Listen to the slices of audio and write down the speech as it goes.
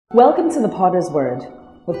Welcome to the Potter's Word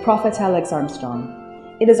with Prophet Alex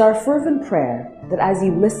Armstrong. It is our fervent prayer that as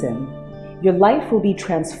you listen, your life will be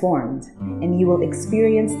transformed and you will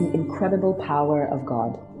experience the incredible power of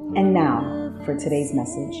God. And now for today's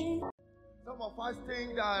message. Some of us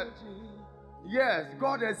think that, yes,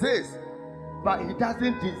 God exists, but He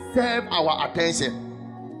doesn't deserve our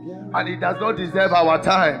attention. And He does not deserve our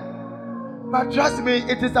time. But trust me,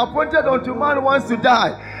 it is appointed unto man once to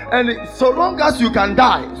die. And so long as you can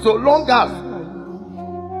die, so long as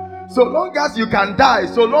you can die,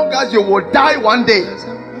 so long as you will die one day,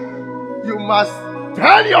 you must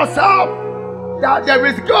tell yourself that there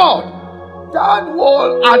is God that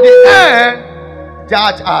will at the end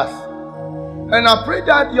judge us. And I pray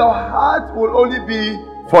that your heart will only be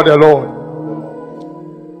for the Lord.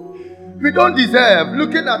 We don't deserve,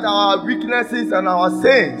 looking at our weaknesses and our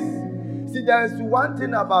sins. See, there is one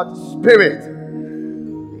thing about spirit.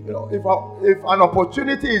 You know, if an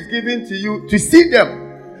opportunity is given to you to see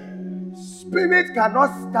them, spirit cannot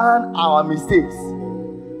stand our mistakes.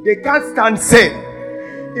 They can't stand sin.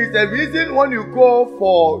 It's the reason when you go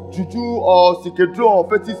for juju or siketro or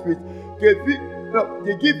fetish spirit,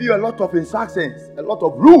 they give you a lot of instructions, a lot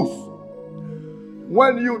of rules.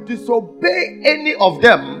 When you disobey any of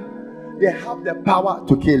them, they have the power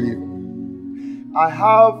to kill you. I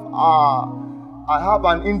have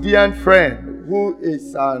an Indian friend who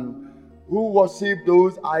worships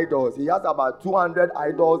those idols. He has about 200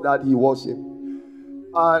 idols that he worships.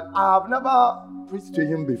 And I have never preached to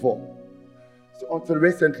him before. So until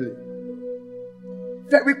recently.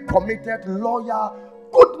 Very committed, loyal,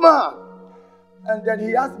 good man. And then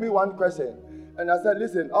he asked me one question. And I said,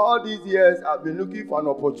 listen, all these years I've been looking for an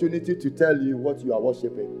opportunity to tell you what you are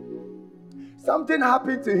worshiping. Something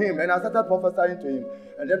happened to him and I started prophesying to him.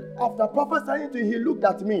 And then after prophesying to him, he looked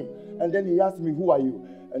at me and then he asked me, who are you?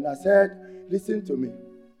 And I said, listen to me.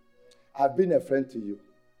 I've been a friend to you,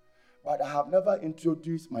 but I have never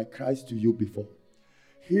introduced my Christ to you before.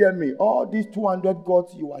 Hear me. All these 200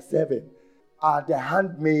 gods you are serving are the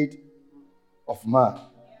handmaid of man.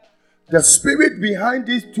 The spirit behind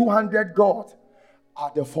these 200 gods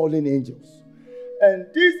are the fallen angels.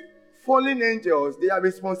 And these fallen angels, their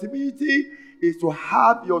responsibility is to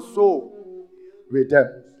have your soul with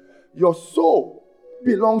them. Your soul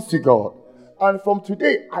belongs to God. And from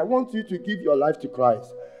today, I want you to give your life to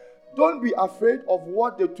Christ. Don't be afraid of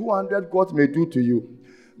what the 200 gods may do to you.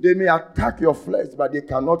 They may attack your flesh, but they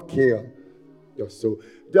cannot kill your soul.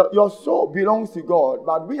 Your soul belongs to God,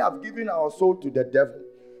 but we have given our soul to the devil.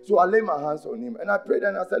 So I lay my hands on him and I prayed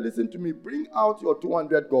and I said, listen to me, bring out your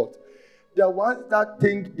 200 gods. The ones that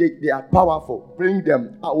think they are powerful, bring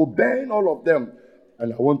them. I will burn all of them.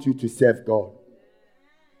 And I want you to serve God.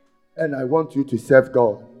 And I want you to serve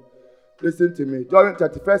God. Listen to me. During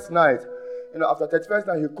 31st night, after 31st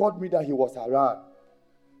night, he called me that he was around.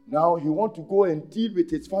 Now he wants to go and deal with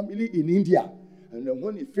his family in India. And then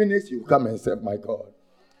when he finished, he will come and serve my God.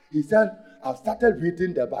 He said, I've started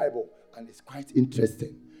reading the Bible and it's quite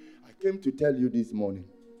interesting. I came to tell you this morning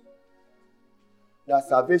that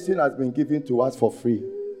salvation has been given to us for free.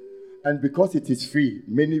 And because it is free,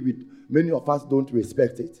 many of us don't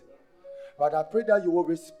respect it. But I pray that you will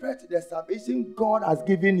respect the salvation God has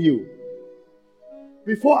given you.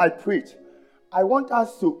 Before I preach, I want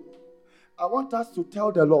us to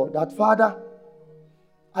tell the Lord that, Father,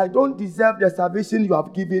 I don't deserve the salvation you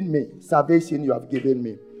have given me. Salvation you have given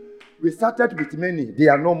me. We started with many. They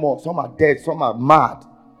are no more. Some are dead. Some are mad.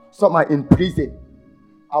 Some are in prison.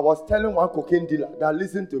 I was telling one cocaine dealer that,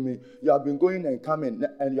 listen to me, you have been going and coming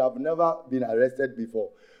and you have never been arrested before.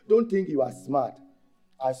 Don't think you are smart.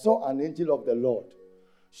 I saw an angel of the Lord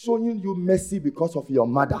showing you mercy because of your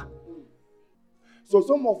mother. So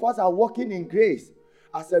some of us are walking in grace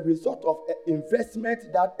as a result of an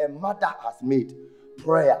investment that a mother has made.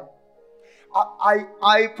 Prayer.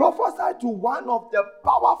 I prophesied to one of the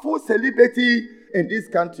powerful celebrity in this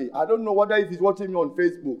country. I don't know whether if he's watching me on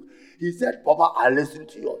Facebook. He said, Papa, I listened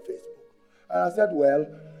to you on Facebook. And I said, well,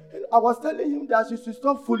 I was telling him that she should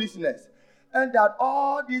stop foolishness. And that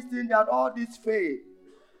all these things, that all this faith.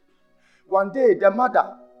 One day, the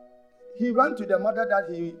mother, he ran to the mother that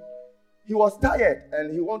he was tired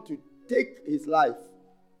and he wanted to take his life.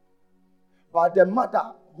 But the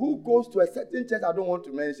mother, who goes to a certain church I don't want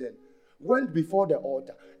to mention, went before the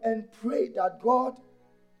altar and prayed that, God,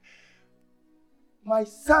 my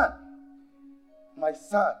son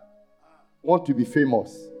want to be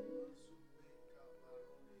famous.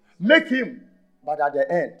 Make him, but at the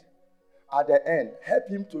end, help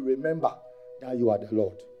him to remember that you are the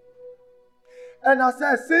Lord. And I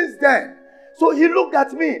said, since then, so he looked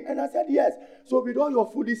at me and I said, yes. So with all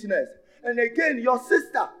your foolishness, and again, your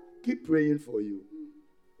sister, keep praying for you.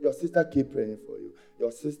 Your sister keep praying for you.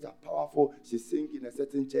 Your sister, powerful, she's singing in a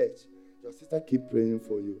certain church. Your sister keep praying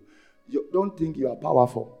for you. You don't think you are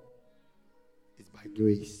powerful. It's by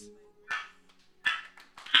grace.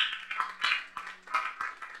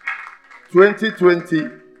 2020,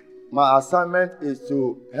 my assignment is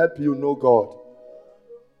to help you know God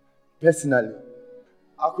personally.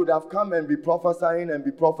 I could have come and be prophesying.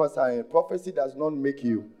 Prophecy does not make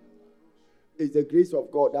you. It's the grace of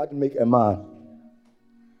God that makes a man.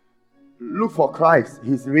 Look for Christ.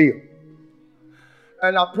 He's real.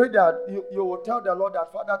 And I pray that you will tell the Lord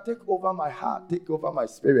that, Father, take over my heart, take over my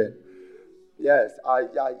spirit. Yes, I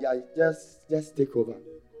just take over.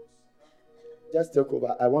 Just take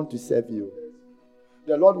over. I want to serve you.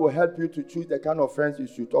 The Lord will help you to choose the kind of friends you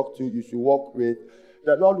should talk to, you should walk with.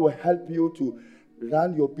 The Lord will help you to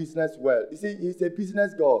run your business well. You see, He's a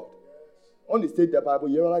business God. When you study the Bible,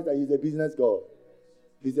 you realize that He's a business God.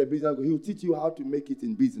 He's a business God. He will teach you how to make it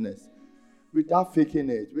in business without faking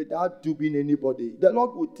it, without duping anybody. The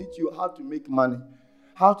Lord will teach you how to make money,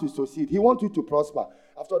 how to succeed. He wants you to prosper.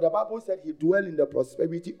 After the Bible said He dwells in the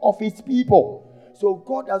prosperity of His people. So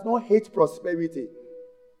God does not hate prosperity.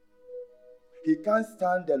 He can't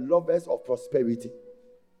stand the lovers of prosperity.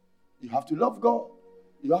 You have to love God.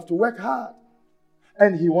 You have to work hard.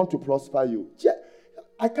 And He wants to prosper you.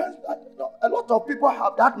 A lot of people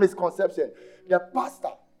have that misconception. The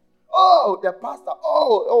pastor. Oh, the pastor.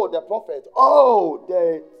 Oh, the prophet. Oh,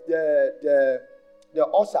 the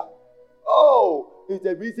usher. Oh, it's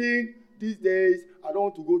the reason these days I don't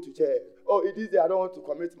want to go to church. Oh, it is I don't want to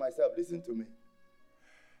commit myself. Listen to me.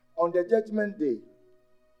 On the judgment day,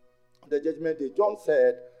 John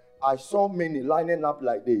said, I saw many lining up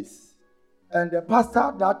like this. And the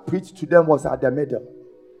pastor that preached to them was at the middle.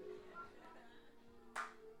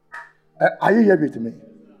 Are you here with me?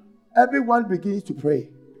 Everyone begins to pray.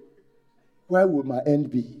 Where will my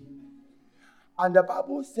end be? And the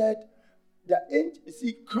Bible said,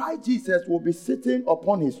 Christ Jesus will be sitting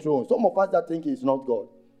upon His throne. Some of us that think He's not God.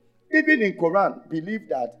 Even in Quran, believe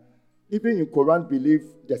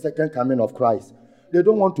the second coming of Christ. They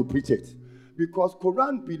don't want to preach it. Because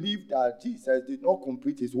Quran believe that Jesus did not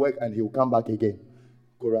complete His work and He will come back again.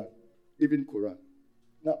 Even Quran.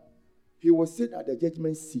 Now, He will sit at the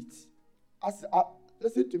judgment seat.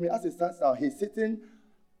 Listen to me, as it stands now, He's sitting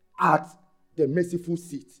at the merciful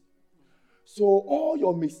seat. So all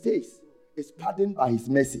your mistakes is pardoned by His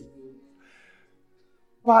mercy.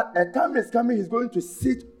 But a time is coming, He's going to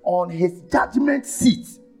sit on His judgment seat.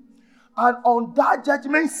 And on that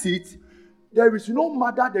judgment seat, there is no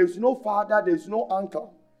mother, there is no father, there is no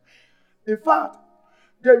uncle. In fact,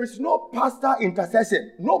 there is no pastor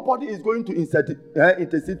intercession. Nobody is going to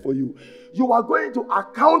intercede for you. You are going to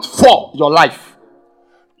account for your life.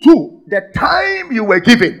 2, the time you were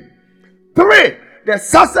given. 3, the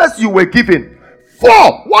success you were given.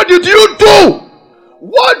 4, what did you do?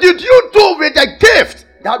 What did you do with the gift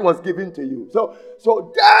that was given to you? So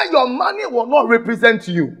there your money will not represent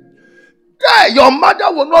you. There your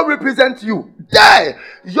mother will not represent you. There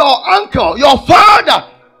your uncle, your father,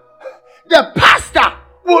 the pastor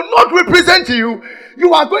will not represent you.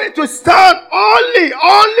 You are going to stand only.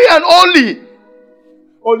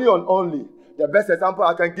 The best example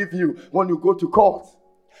I can give you, when you go to court,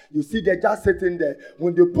 you see the judge sitting there.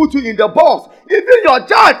 When they put you in the box, even your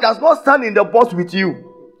judge does not stand in the box with you.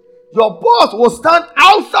 Your boss will stand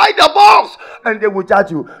outside the box and they will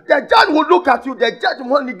judge you. The judge will look at you. The judge,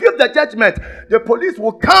 when he gives the judgment, the police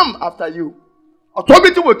will come after you.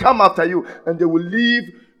 Authority will come after you and they will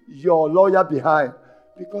leave your lawyer behind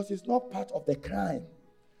because it's not part of the crime.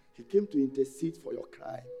 He came to intercede for your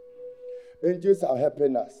crime. Angels are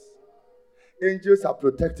helping us. Angels are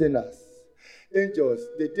protecting us. Angels,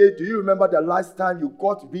 do you remember the last time you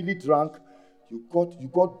got really drunk? You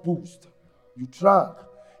got boozed. You drank.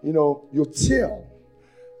 You chill.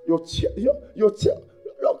 You chill.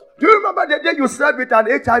 Look, do you remember the day you slept with an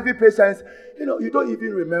HIV patient? You don't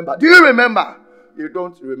even remember. Do you remember? You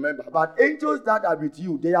don't remember. But angels that are with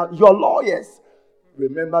you, they are your lawyers.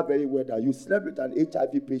 Remember very well that you slept with an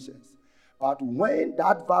HIV patient. But when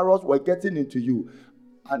that virus was getting into you,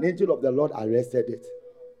 an angel of the Lord arrested it.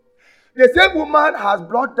 The same woman has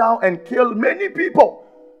brought down and killed many people.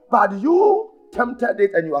 But you tempted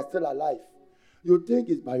it and you are still alive. You think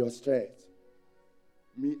it's by your strength.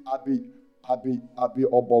 Me, Abi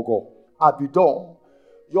Obogo. Abi Dawn.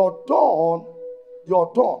 Your dawn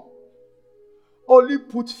only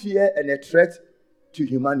put fear and a threat to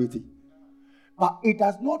humanity. But it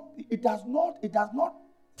does not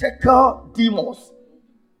tackle demons.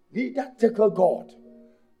 Neither tackle God.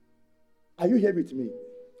 Are you here with me?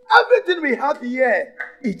 Everything we have here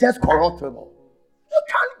is just corruptible. You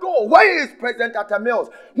can't go. When he is present at a meal,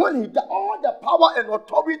 when he all the power and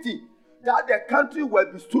authority that the country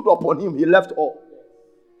will be stood upon him, he left all.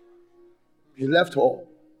 He left all.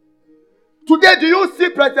 Today, do you see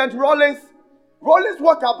President Rawlings? Rawlings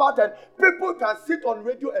walk about and people can sit on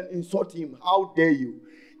radio and insult him. How dare you?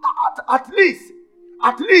 At least,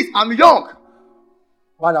 I'm young,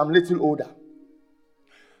 but I'm little older.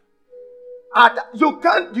 You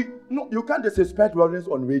can't disrespect Rawlings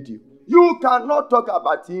on radio. You cannot talk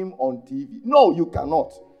about him on TV. No, you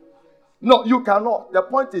cannot. No, you cannot. The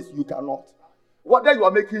point is, you cannot. Whether you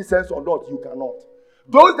are making sense or not, you cannot.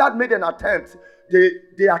 Those that made an attempt,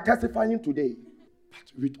 they are testifying today.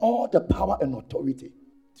 But with all the power and authority,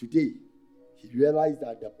 today, he realized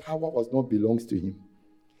that the power was not belongs to him.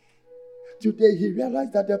 Today, he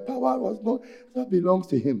realized that the power was not belongs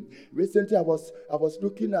to him. Recently, I was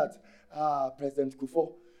looking at President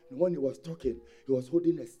Kufuor. When he was talking, he was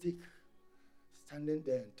holding a stick, standing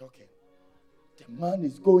there and talking. The man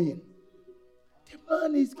is going. The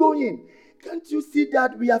man is going. Can't you see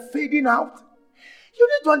that we are fading out? You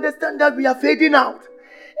need to understand that we are fading out.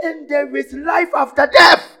 And there is life after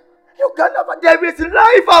death. There is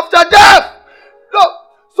life after death. Look,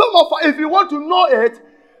 some of us, if you want to know it,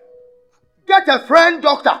 get a friend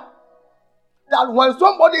doctor. That when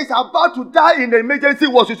somebody is about to die in the emergency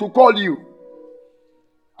ward, he should call you.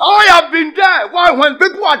 I have been there. Why? When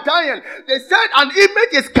people are dying, they said an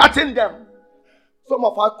image is cutting them. Some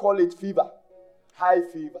of us call it fever. High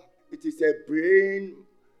fever. It is a brain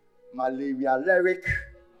malaria-lyric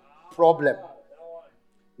problem.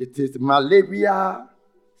 It is malaria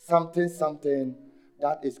something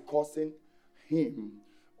that is causing him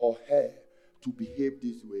or her to behave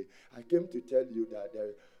this way. I came to tell you that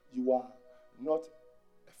you are not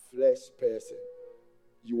a flesh person.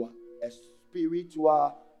 You are a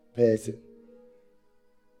spiritual person.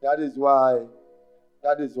 That is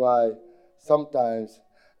why sometimes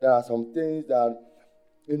there are some things that,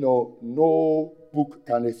 no book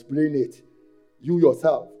can explain it. You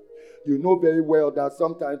yourself, you know very well that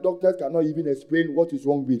sometimes doctors cannot even explain what is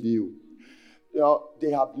wrong with you.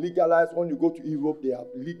 They have legalized, when you go to Europe, they have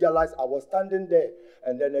legalized. I was standing there,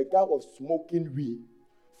 and then a guy was smoking weed.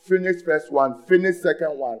 Finish first one, finish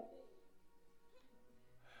second one.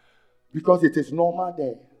 Because it is normal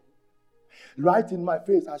there. Right in my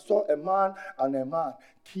face, I saw a man and a man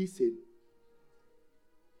kissing.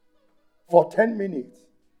 For 10 minutes,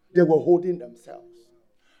 they were holding themselves.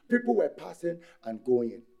 People were passing and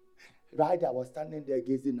going. Right there, I was standing there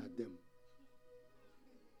gazing at them.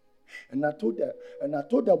 And I told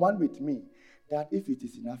the one with me that if it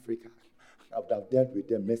is in Africa, I would have dealt with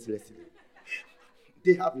them mercilessly.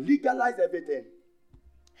 They have legalized everything.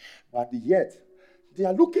 But yet, they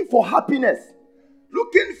are looking for happiness,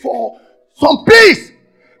 looking for some peace.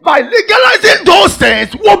 By legalizing those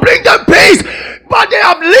things will bring them peace. But they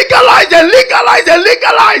have legalized and legalized and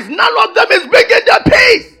legalized. None of them is bringing them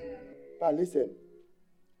peace. But listen,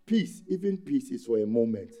 peace, even peace is for a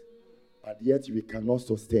moment. But yet we cannot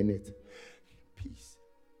sustain it. Peace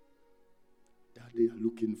that they are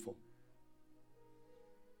looking for.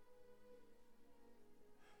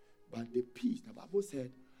 But the peace, the Bible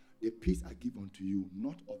said, the peace I give unto you,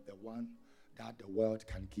 not of the one that the world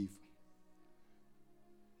can give.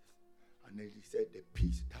 And then he said, the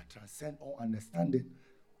peace that transcends all understanding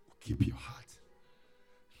will keep your heart.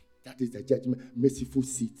 That is the judgment, merciful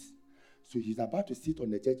seat. So he's about to sit on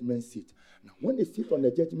the judgment seat. Now, when he sits on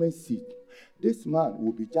the judgment seat, this man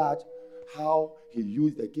will be judged how he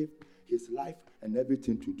used the gift, his life, and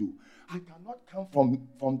everything to do. I cannot come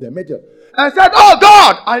from the middle and said, oh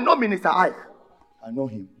God, I know Minister Ike. I know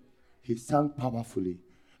him. He sang powerfully.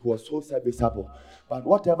 He was so serviceable. But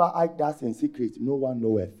whatever Ike does in secret, no one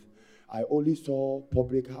knoweth. I only saw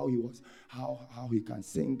public how he can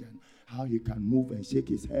sing and how he can move and shake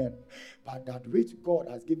his hand. But that which God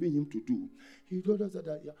has given him to do, he told us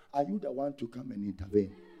that, are you the one to come and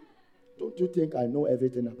intervene? Don't you think I know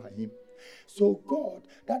everything about him? So God,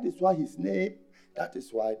 that is why his name, that is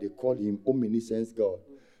why they call him omniscience God.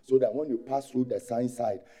 So that when you pass through the sign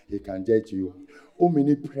side, he can judge you.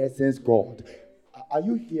 Omnipresence God. Are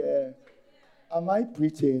you here? Am I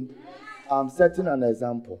preaching? I'm setting an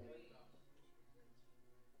example.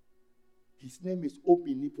 His name is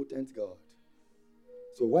omnipotent God.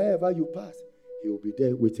 So wherever you pass, he will be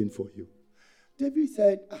there waiting for you. David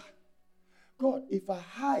said, God, if I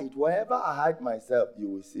hide, wherever I hide myself, you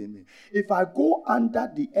will see me. If I go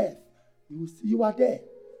under the earth, you are there.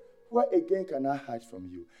 Where again can I hide from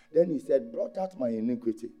you? Then he said, blot out my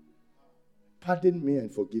iniquity. Pardon me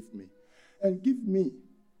and forgive me. And give me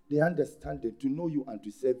the understanding to know you and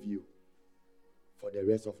to serve you for the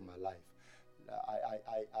rest of my life.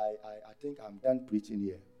 I think I'm done preaching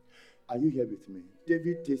here. Are you here with me?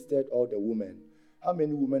 David tasted all the women. How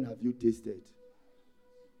many women have you tasted?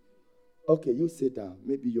 Okay, you sit down.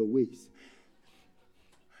 Maybe your waist.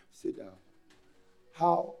 Sit down.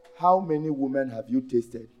 How many women have you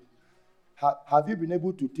tasted? Have you been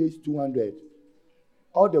able to taste 200?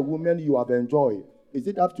 All the women you have enjoyed, is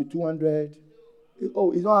it up to 200?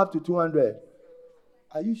 Oh, it's not up to 200.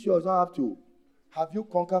 Are you sure it's not up to? Have you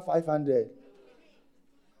conquered 500?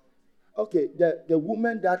 Okay, the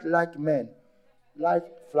women that like men, like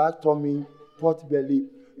flat tummy, pot belly.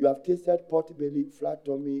 You have tasted pot belly, flat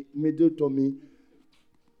tummy, middle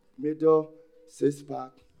six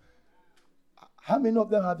pack. How many of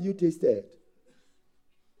them have you tasted?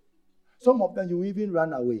 Some of them you even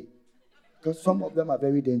run away because some of them are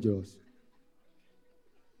very dangerous.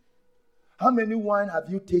 How many wine have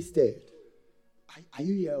you tasted? Are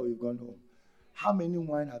you here or you've gone home? How many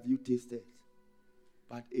wine have you tasted?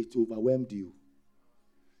 But it overwhelmed you.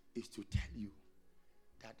 It's to tell you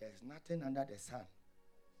that there's nothing under the sun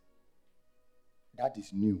that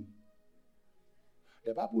is new.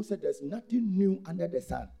 The Bible said there's nothing new under the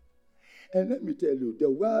sun. And let me tell you, the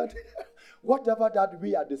word, whatever that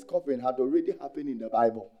we are discovering had already happened in the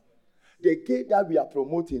Bible. The cake that we are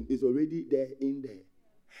promoting is already there in there.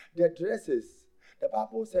 The dresses, the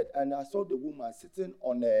Bible said, and I saw the woman sitting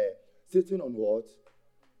on what?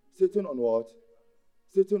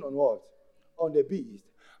 On the beast.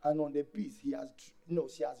 And on the beast, she has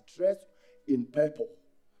dressed in purple.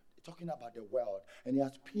 Talking about the world. And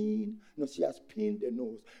she has pinned the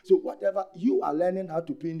nose. So whatever, you are learning how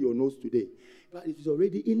to pin your nose today. But it is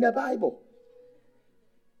already in the Bible.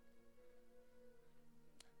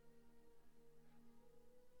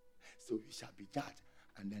 So he shall be judged.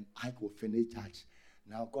 And then I will finish judge.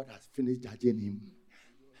 Now God has finished judging him.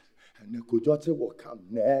 And then Kojote will come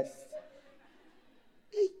next.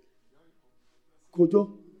 Hey.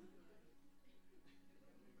 Kojo.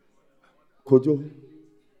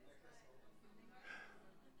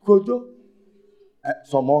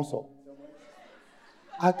 Some also.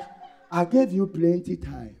 I gave you plenty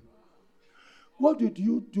time. What did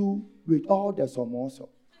you do with all the samosa?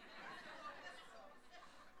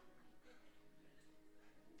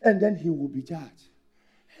 And then he will be judged.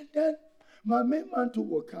 And then my main man too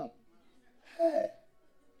will come. Hey,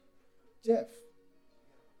 Jeff,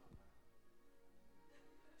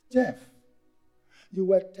 you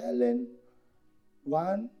were telling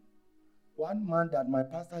one man that my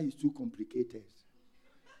pastor is too complicated.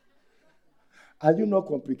 Are you not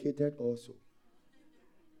complicated also?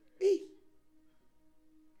 Hey.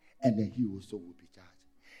 And then he also will be judged.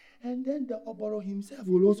 And then the Oboro himself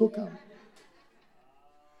will also come.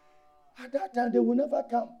 At that time, they will never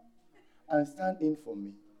come and stand in for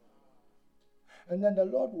me. And then the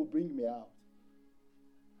Lord will bring me out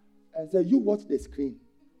and say, you watch the screen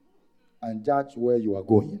and judge where you are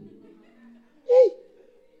going. Hey.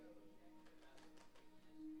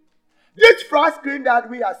 This flat screen that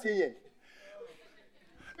we are seeing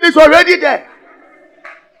is already there.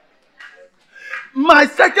 My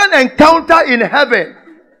second encounter in heaven,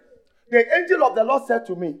 the angel of the Lord said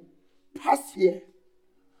to me, pass here.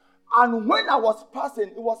 And when I was passing,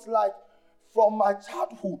 it was like from my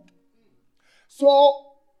childhood.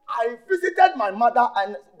 So I visited my mother,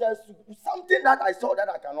 and there's something that I saw that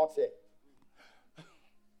I cannot say.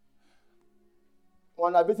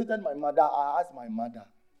 When I visited my mother, I asked my mother,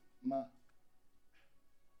 Ma,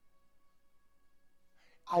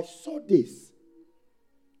 I saw this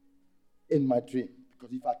in my dream.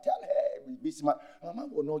 Because if I tell her this, my mama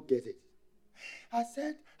will not get it. I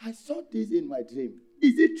said, I saw this in my dream.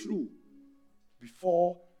 Is it true?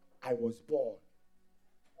 Before I was born.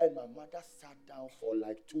 And my mother sat down for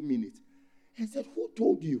like 2 minutes and said, who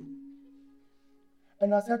told you?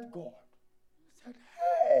 And I said, God. I said,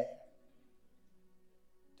 hey.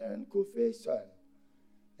 Then confession.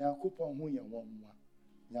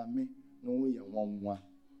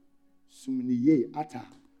 Ata.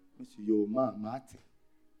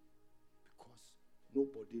 Because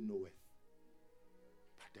nobody knoweth.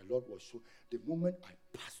 But the Lord was sure. The moment I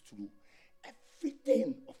passed through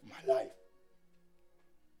everything of my life.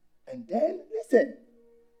 And then, listen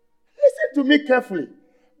to me carefully.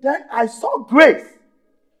 Then I saw grace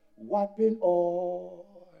wiping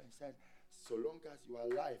all. I said, so long as you are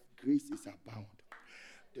alive, grace is abound.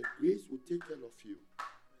 The grace will take care of you.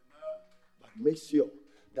 But make sure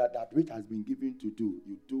that which has been given to do,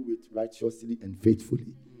 you do it righteously and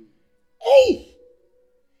faithfully. Hey!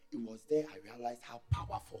 It was there I realized how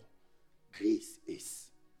powerful grace is.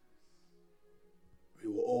 we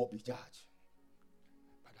will all be judged.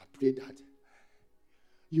 But I pray that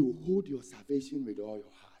you hold your salvation with all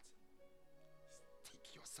your heart.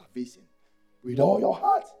 Take your salvation with all your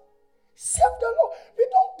heart. Serve the Lord. We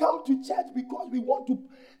don't come to church because we want to.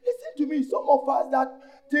 Listen to me. Some of us that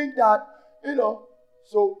think that,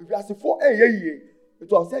 so if you ask for it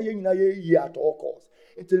was say at all costs.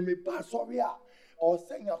 Until me pass sorry or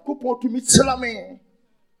saying a coupon to me slamming.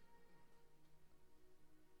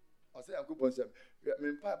 Or say a coupon say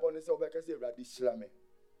me pipe on the self say radi slamming.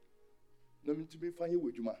 No mean to be fine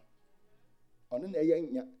with you man. On an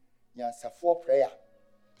for prayer.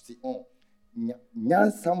 See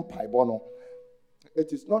some pibono.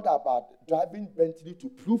 It is not about driving Bentley to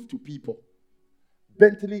prove to people.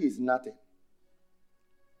 Bentley is nothing.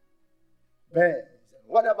 Benz,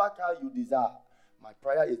 whatever car you desire, my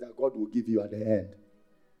prayer is that God will give you at the end.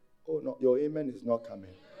 Oh no, your amen is not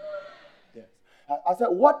coming. Yes. I said,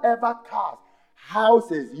 whatever cars,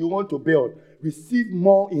 houses you want to build, receive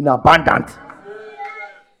more in abundance.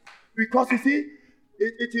 Because you see,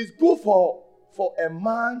 it is good for a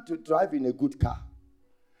man to drive in a good car.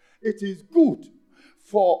 It is good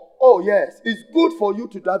it's good for you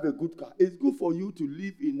to drive a good car. It's good for you to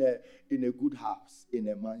live in a good house, in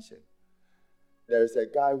a mansion. There is a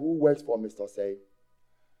guy who works for Mr. Say.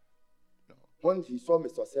 When he saw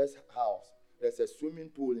Mr. Say's house, there's a swimming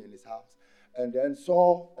pool in his house, and then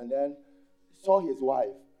saw his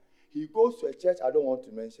wife. He goes to a church I don't want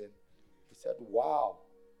to mention. He said, "Wow,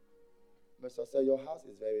 Mr. Say, your house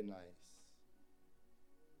is very nice.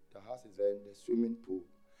 The house is very the swimming pool."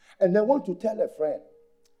 And they want to tell a friend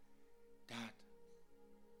that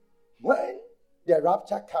when the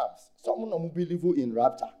rapture comes, someone who believes in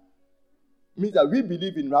rapture means that we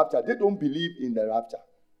believe in rapture. They don't believe in the rapture.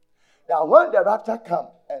 That when the rapture comes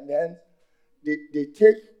and then they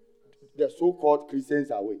take the so-called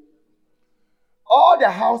Christians away, all the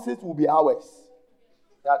houses will be ours.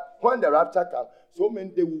 That when the rapture comes, so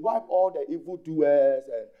many they will wipe all the evildoers,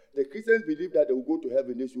 and the Christians believe that they will go to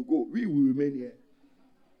heaven. They should go. We will remain here.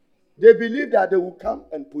 They believe that they will come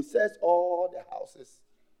and possess all the houses.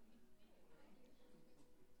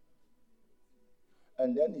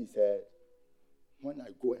 And then he said, when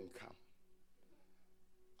I go and come,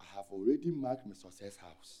 I have already marked Mr. Seth's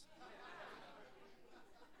house.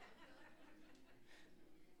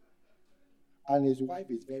 And his wife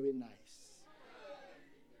is very nice.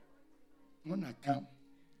 When I come,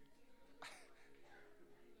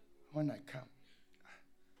 and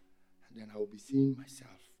then I will be seeing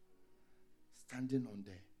myself standing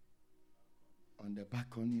on the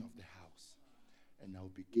balcony of the house, and I will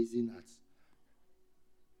be gazing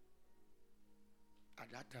at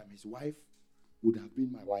that time his wife would have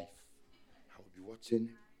been my wife. I would be watching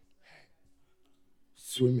her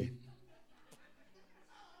swimming.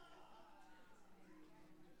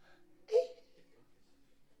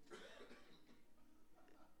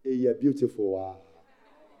 You're beautiful. Wow.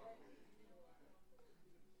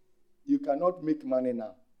 You cannot make money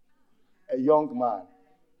now. A young man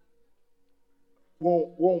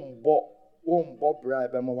won't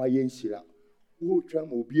bribe him or yenshira. Who try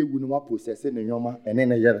to be a woman possessing a yoma and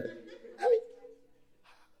then a year. I mean,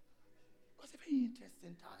 it was a very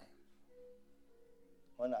interesting time.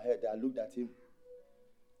 When I heard that, I looked at him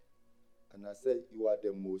and I said, "You are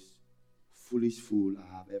the most foolish fool I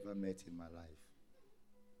have ever met in my life."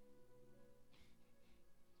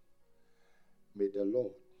 May the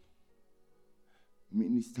Lord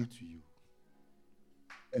minister to you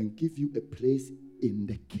and give you a place in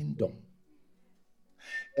the kingdom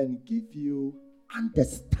and give you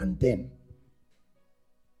understanding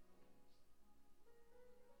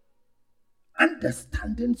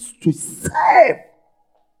to serve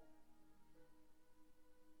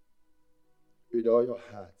with all your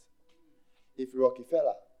heart. If you're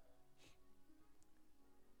Rockefeller,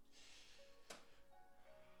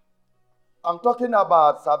 I'm talking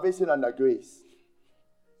about salvation under grace.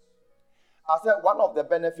 I said one of the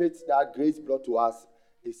benefits that grace brought to us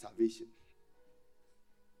is salvation.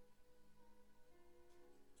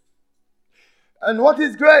 And what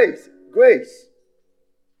is grace? Grace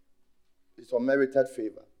is unmerited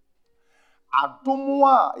favor.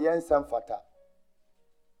 Adomwa yen samfata.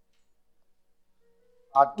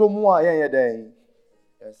 Adomwa yen yeden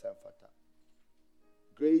yen samfata.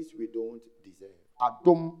 Grace we don't deserve.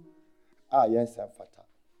 Adom yen samfata.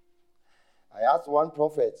 I asked one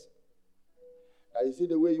prophet, you see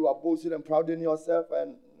the way you are boasting and proud in yourself,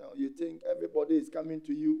 and you think everybody is coming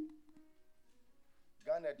to you.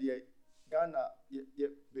 Ghana,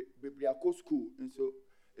 Bibliaco school, and so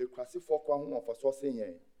a classic for one for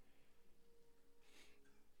sourcing.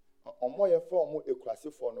 On more form, a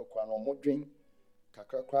classic for no crown or more drink,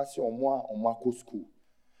 kakra krasi omo school.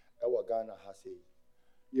 Ewa Ghana has say,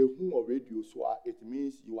 "Yehu o radio so it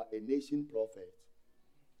means you are a nation prophet.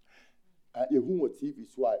 Yehu o TV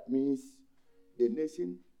so it means the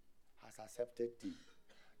nation has accepted thee."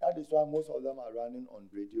 That is why most of them are running on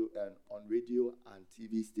radio and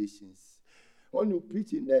TV stations. When you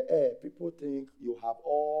preach in the air, people think you have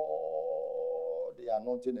all the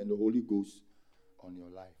anointing and the Holy Ghost on your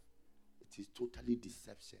life. It is totally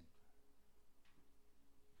deception.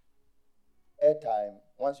 Airtime,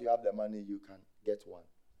 once you have the money, you can get one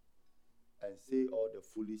and say all the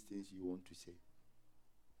foolish things you want to say.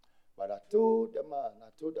 But I told the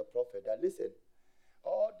prophet that, listen,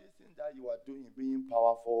 all these things that you are doing, being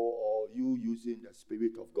powerful or you using the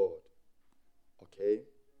Spirit of God, okay?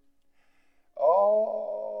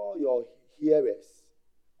 All your hearers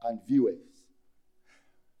and viewers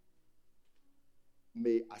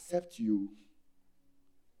may accept you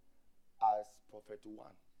as Prophet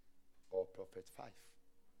 1 or Prophet 5.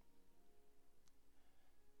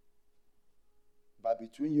 But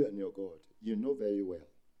between you and your God, you know very well.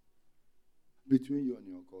 Between you and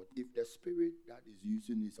your God, if the Spirit that is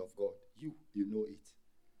using is of God, you know it.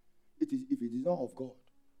 If it is not of God,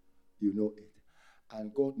 you know it.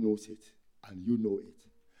 And God knows it, and you know it.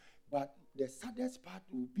 But the saddest part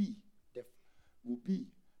will be the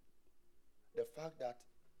fact that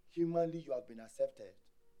humanly you have been accepted.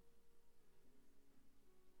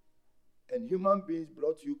 And human beings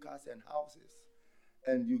brought you cars and houses.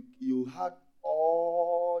 And you had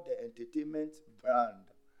all the entertainment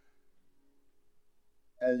brand.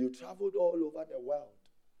 And you traveled all over the world.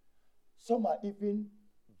 Some are even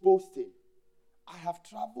boasting. I have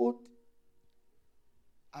traveled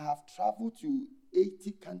to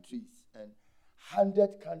 80 countries and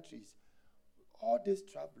 100 countries. All this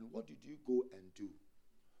traveling, what did you go and do?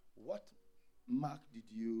 What mark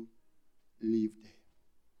did you leave there?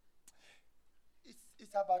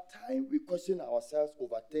 It's about time we question ourselves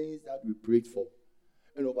over things that we prayed for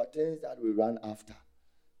and over things that we ran after.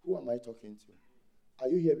 Who am I talking to? Are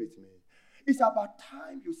you here with me? It's about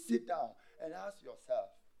time you sit down and ask yourself.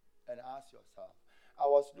 I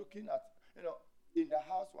was looking at, in the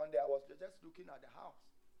house one day, I was just looking at the house.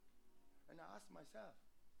 And I asked myself,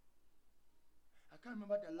 I can't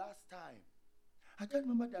remember the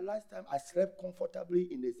last time I slept comfortably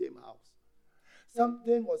in the same house.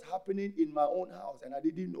 Something was happening in my own house and I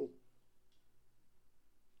didn't know.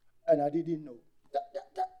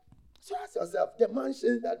 So ask yourself, the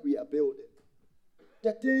mansions that we are building,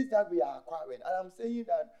 the things that we are acquiring, and I'm saying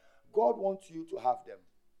that God wants you to have them.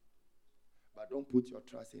 But don't put your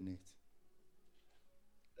trust in it.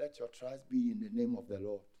 Let your trust be in the name of the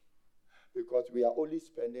Lord. Because we are only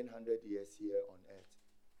spending 100 years here on earth.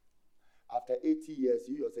 After 80 years,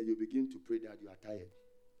 you yourself, you begin to pray that you are tired.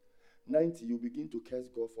 90, you begin to curse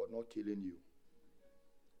God for not killing you.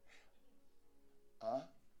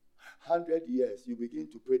 100 years, you begin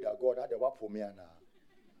to pray that God had a wap for me now.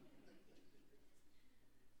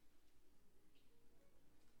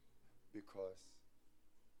 Because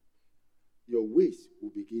your waist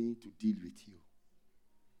will begin to deal with you.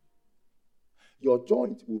 Your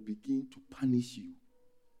joint will begin to punish you.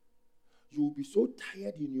 You will be so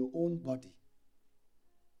tired in your own body.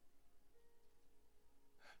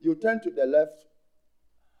 You turn to the left,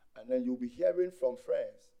 and then you'll be hearing from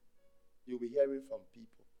friends. You'll be hearing from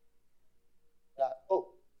people that,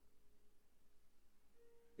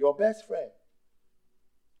 your best friend,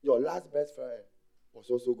 your last best friend was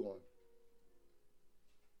also gone.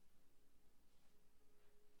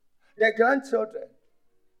 The grandchildren,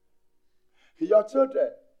 your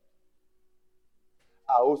children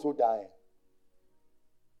are also dying.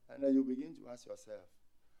 And then you begin to ask yourself,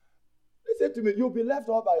 listen to me, you'll be left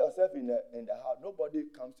all by yourself in the house. Nobody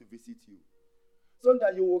comes to visit you.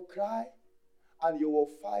 Sometimes you will cry and you will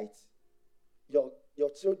fight your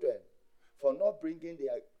children for not bringing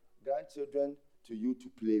their grandchildren to you to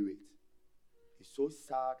play with. It's so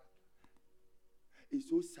sad. It's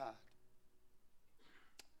so sad.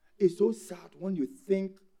 It's so sad when you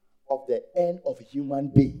think of the end of a human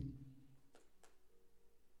being.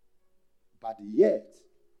 But yet,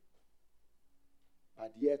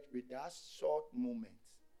 with that short moment,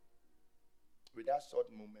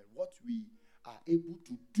 what we are able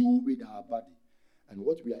to do with our body and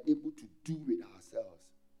what we are able to do with ourselves,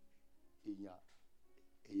 and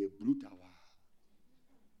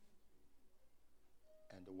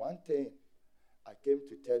the one thing I came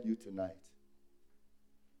to tell you tonight,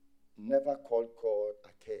 never call God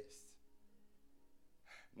accursed.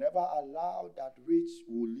 Never allow that which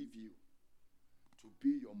will leave you to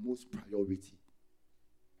be your most priority.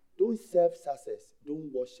 Don't serve success.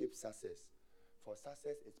 Don't worship success. For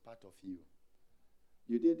success is part of you.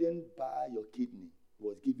 You didn't buy your kidney. It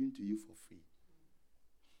was given to you for free.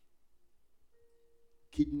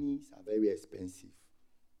 Kidneys are very expensive.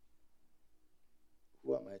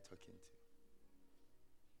 Who am I talking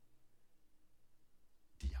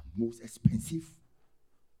to? They are most expensive.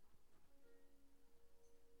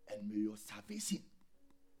 And may your salvation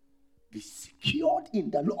be secured in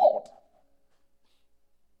the Lord.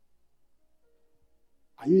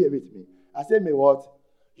 Are you here with me? I said, may what?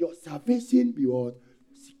 Your salvation be what?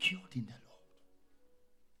 Secured in the Lord.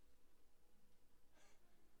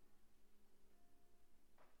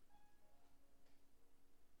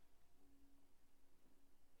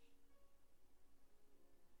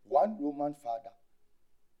 One Roman father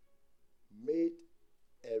made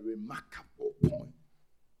a remarkable point.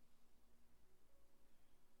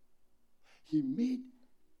 He made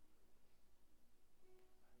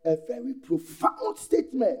a very profound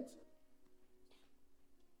statement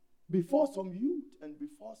before some youth and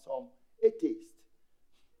before some atheists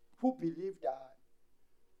who believe that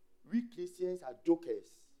we Christians are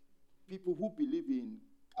jokers, people who believe in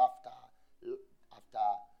after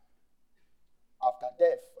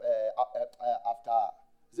death,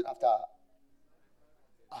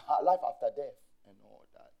 life after death and all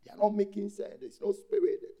that. They are not making sense. There's no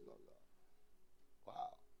spirit. There's no love.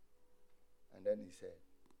 Wow. And then he said,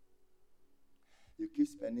 you keep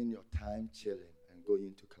spending your time chilling and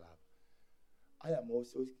going to club. I am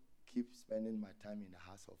also keep spending my time in the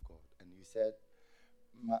house of God. And you said,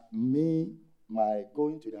 my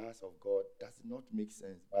going to the house of God does not make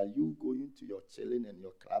sense. But you going to your chilling and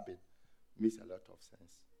your clubbing makes a lot of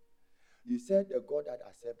sense. You said the God that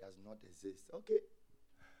I serve does not exist. Okay.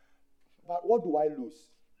 But what do I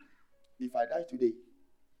lose? If I die today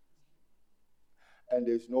and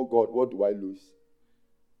there's no God, what do I lose?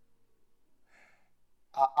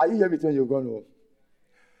 Are you hearing me when you're going home?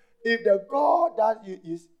 If the God that you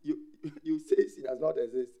say he does not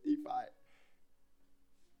exist, if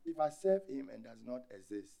I serve him and does not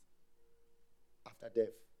exist after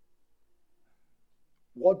death,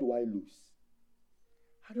 what do I lose?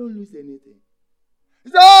 I don't lose anything.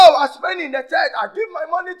 So I spend in the church. I give my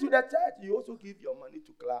money to the church. You also give your money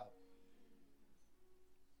to club.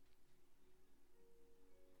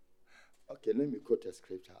 Okay, let me quote a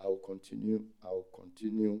scripture. I will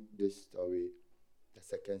continue this story, the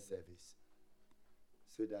second service,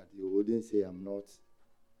 so that you wouldn't say I'm not.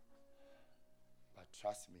 But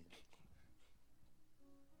trust me,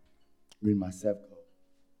 we must serve God.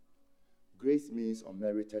 Grace means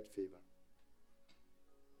unmerited favor.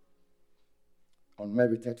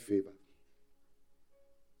 Unmerited favor.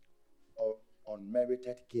 Or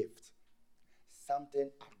unmerited gift.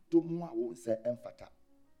 Something I won't say emphata.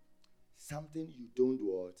 Something you don't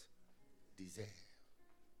what? Deserve.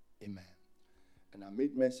 Amen. And I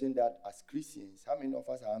made mention that as Christians, how many of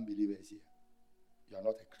us are unbelievers here? You are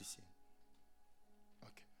not a Christian.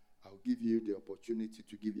 Okay. I'll give you the opportunity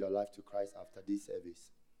to give your life to Christ after this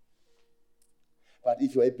service. But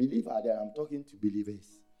if you're a believer, then I'm talking to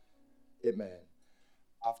believers. Amen.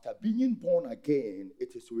 After being born again,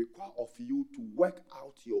 it is required of you to work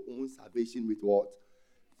out your own salvation with what?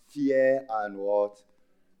 Fear and what?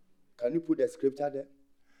 Can you put the scripture there?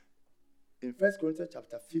 In 1 Corinthians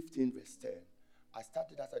chapter 15, verse 10, I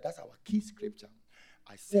started that's our key scripture.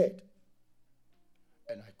 I said,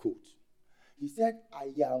 and I quote, he said,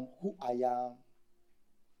 I am who I am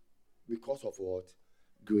because of what?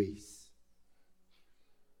 Grace.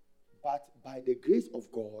 But by the grace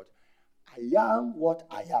of God, I am what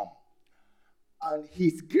I am. And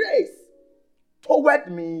his grace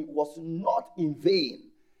toward me was not in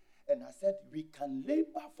vain. And I said, we can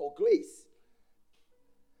labor for grace.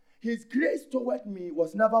 His grace toward me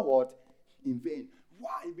was never what? In vain.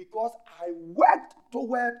 Why? Because I worked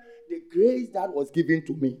toward the grace that was given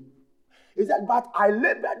to me. He said, but I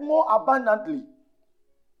labored more abundantly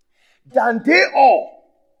than they all.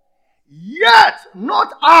 Yet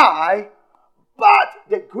not I, but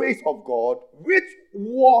the grace of God, which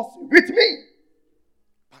was with me.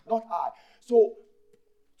 But not I. So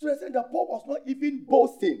the Paul was not even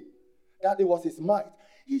boasting that it was his might.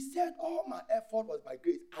 He said, all my effort was by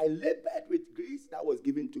grace. I labored with grace that was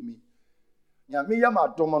given to me.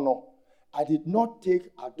 I did not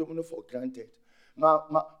take Adomino for granted.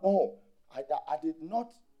 I did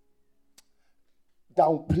not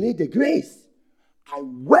downplay the grace. I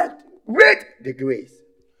worked with the grace.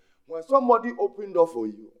 When somebody opened door for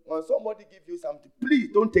you, when somebody gives you something, please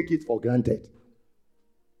don't take it for granted.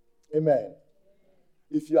 Amen.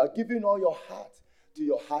 If you are giving all your heart to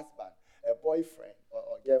your husband, a boyfriend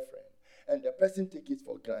or girlfriend, and the person takes it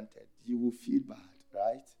for granted, you will feel bad,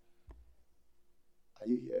 right? Are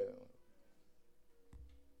you here?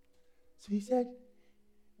 So he said,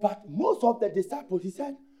 but most of the disciples, he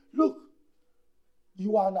said, look,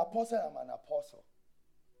 you are an apostle, I'm an apostle.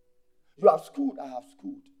 You have schooled, I have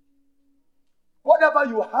schooled. Whatever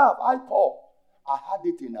you have, I, Paul, I had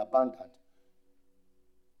it in abundance.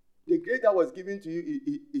 The grace that was given to you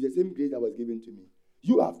is the same grace that was given to me.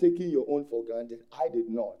 You have taken your own for granted. I did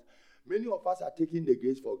not. Many of us are taking the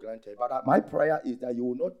grace for granted. But my prayer is that you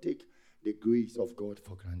will not take the grace of God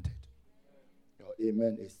for granted. Your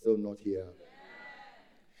amen is still not here.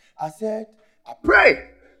 I said, I pray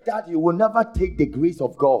that you will never take the grace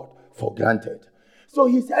of God for granted. So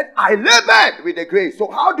he said, I labored with the grace. So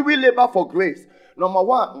how do we labor for grace? Number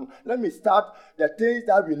one, let me start the things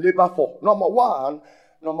that we labor for. Number one,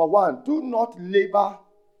 do not labor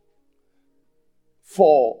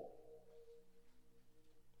for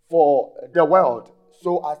the world.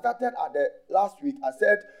 So I started at the last week. I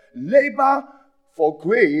said, labor for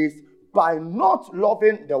grace by not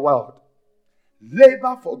loving the world.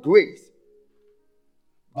 Labor for grace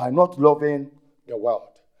by not loving the world.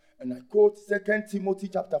 And I quote 2 Timothy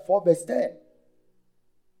chapter 4 verse 10.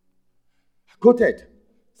 I quoted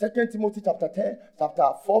 2 Timothy chapter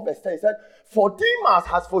 4 verse 10. He said, for Demas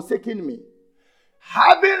has forsaken me,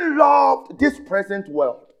 having loved this present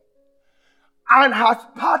world, and has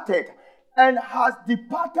parted and has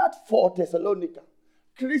departed for Thessalonica,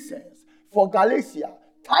 Crescens for Galatia,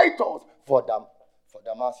 Titus for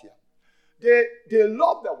Dalmatia. They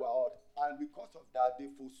love the world, and because of that,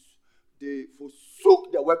 they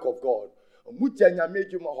forsook the work of God.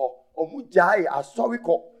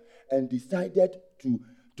 And decided to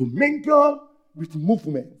mingle with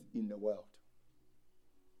movement in the world.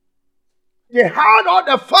 They had all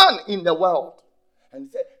the fun in the world. And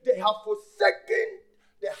said they have forsaken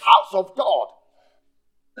the house of God.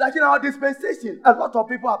 Like in our dispensation, a lot of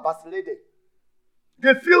people are vacillating.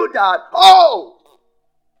 They feel that,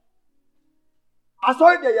 I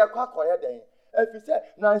saw it there, if you say,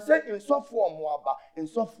 now I say in so form,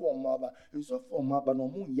 no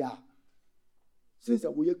moon, ya. Since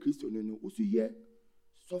we are Christian, you know, also here,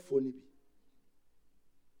 so funny.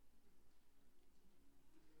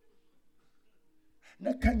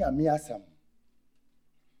 Na kanya mi asam.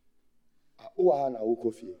 Oha na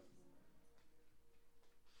ukofie.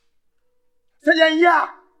 Say ya.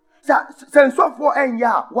 Say so for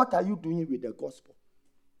ya. What are you doing with the gospel?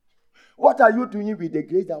 What are you doing with the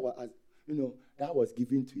grace that was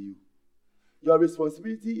given to you? Your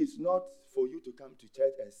responsibility is not for you to come to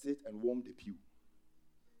church and sit and warm the pew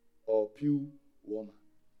or pew warmer.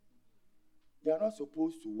 You are not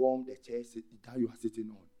supposed to warm the chair that you are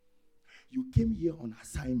sitting on. You came here on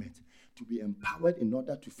assignment to be empowered in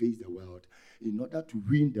order to face the world, in order to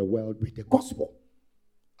win the world with the gospel.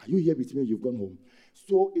 Are you here with me? You've gone home.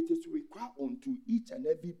 So it is required unto each and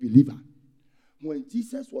every believer. When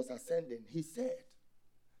Jesus was ascending, he said,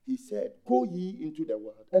 go ye into the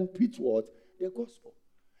world and preach what? The gospel.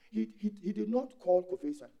 He did not call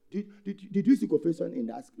confession. Did you see confession in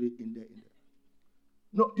that in the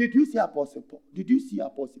No, did you see Apostle Paul? Did you see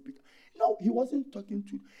Apostle Peter? No, he wasn't talking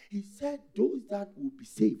to. He said those that will be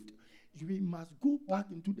saved, we must go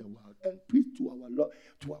back into the world and preach to our Lord,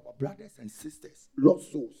 to our brothers and sisters,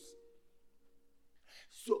 lost souls.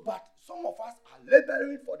 So, but some of us are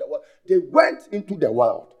laboring for the world. They went into the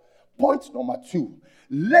world. Point number 2,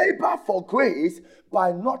 labor for grace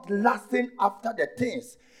by not lasting after the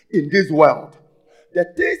things in this world. The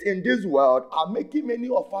things in this world are making many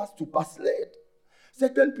of us to backslide. 2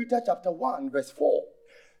 Peter chapter 1 verse 4.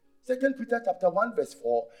 2 Peter chapter 1 verse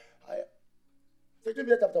 4. 2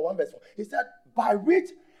 Peter chapter 1 verse 4. He said, by which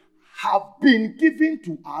have been given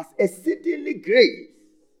to us exceedingly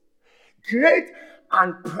great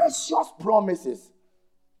and precious promises.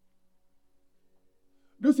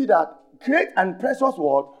 Do you see that? Great and precious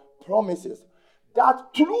word, promises.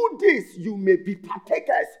 That through this you may be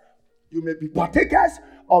partakers. You may be partakers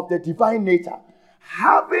of the divine nature,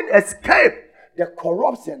 having escaped the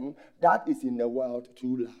corruption that is in the world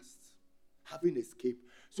through lust. Having escaped.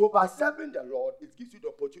 So by serving the Lord, it gives you the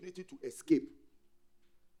opportunity to escape.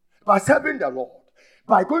 By serving the Lord,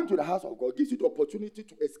 by going to the house of God, it gives you the opportunity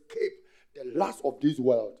to escape the lust of this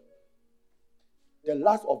world. The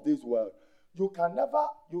lust of this world. You can never,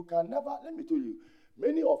 let me tell you,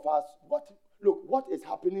 many of us, what is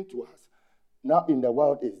happening to us now in the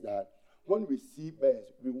world is that when we see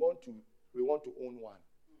birds, we want to own one.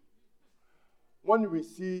 When we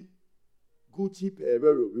see Gucci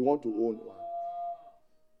Perero, we want to own one.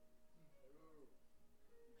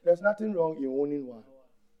 There's nothing wrong in owning one.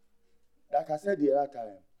 Like I said the other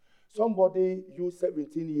time, somebody used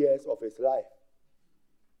 17 years of his life.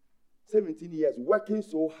 17 years, working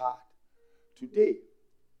so hard. Today,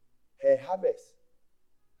 her harvest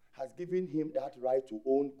has given him that right to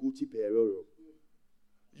own Gucci Peroro.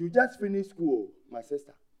 You just finished school, my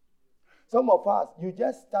sister. Some of us, you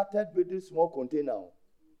just started with this small container.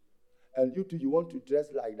 And you too, you want to dress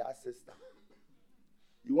like that sister.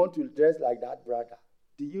 You want to dress like that brother.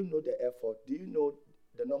 Do you know the effort? Do you know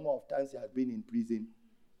the number of times he has been in prison?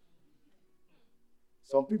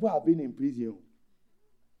 Some people have been in prison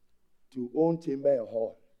to own chamber and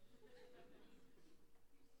hall.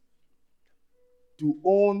 To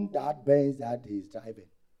own that Benz that he is driving.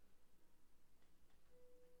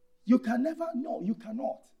 You can never know. You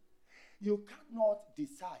cannot. You cannot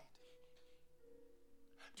decide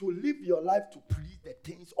to live your life to please the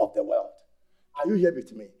things of the world. Are you here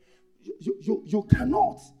with me? You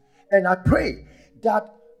cannot. And I pray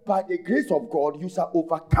that by the grace of God, you shall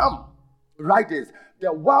overcome. Right this.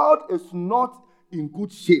 The world is not in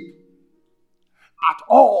good shape at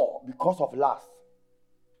all because of lust.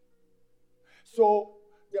 So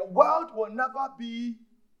the world will never be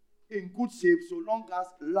in good shape so long as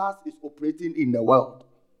lust is operating in the world.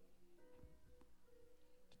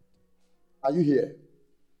 Are you here?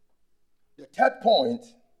 The third point,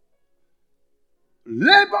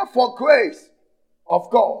 labor for grace of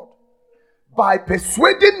God by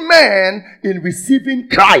persuading men in receiving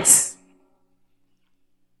Christ.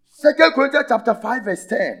 2 Corinthians chapter 5 verse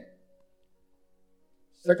 10.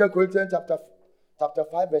 2 Corinthians chapter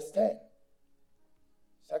 5 verse 10.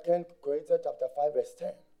 2 Corinthians chapter 5 verse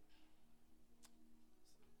 10.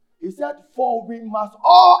 He said, for we must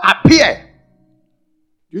all appear.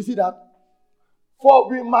 Do you see that? For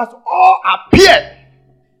we must all appear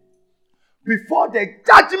before the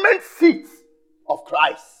judgment seat of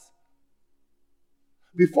Christ.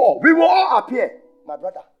 Before, we will all appear, my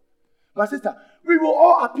brother, my sister. We will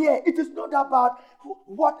all appear. It is not about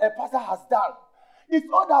what a pastor has done. It's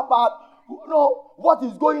not about what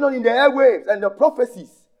is going on in the airwaves and the prophecies.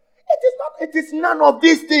 It is not. It is none of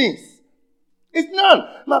these things. It's none,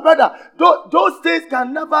 my brother. Those things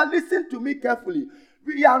can never. Listen to me carefully.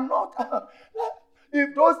 We are not.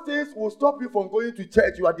 If those things will stop you from going to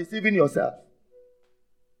church, you are deceiving yourself.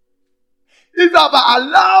 If you have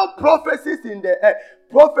allowed prophecies in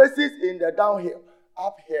the downhill,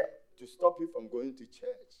 uphill, to stop you from going to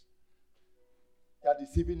church, you are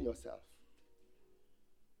deceiving yourself.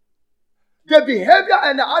 The behavior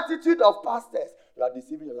and the attitude of pastors, you are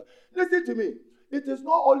deceiving yourself. Listen to me. It is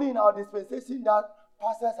not only in our dispensation that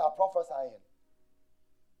pastors are prophesying,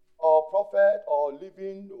 or prophet, or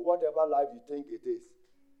living whatever life you think it is.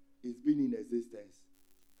 It's been in existence.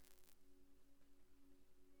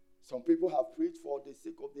 Some people have preached for the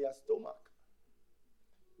sake of their stomach.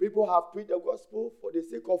 People have preached the gospel for the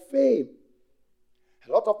sake of fame.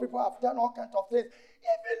 A lot of people have done all kinds of things,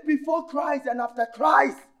 even before Christ and after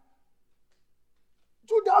Christ.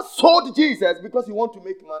 Judas sold Jesus because he wanted to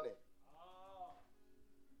make money.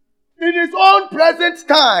 In his own present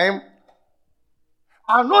time,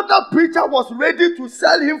 another preacher was ready to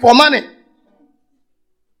sell him for money.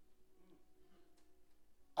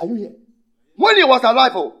 Are you here? When he was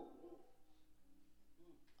alive,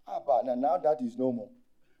 but now that is no more.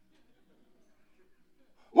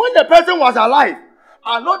 When the person was alive,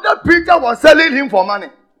 another preacher was selling him for money.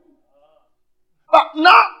 But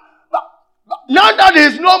now that he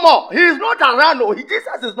is no more, he is not around. No,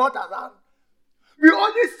 Jesus is not around. We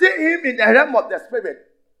only see him in the realm of the spirit.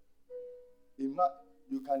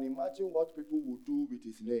 You can imagine what people will do with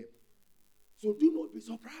his name. So do not be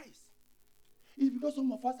surprised. It's because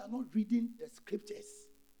some of us are not reading the scriptures.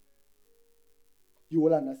 You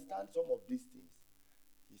will understand some of these things.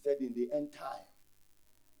 He said in the end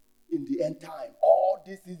time, all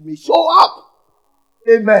these things may show up.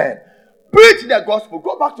 Amen. Preach the gospel.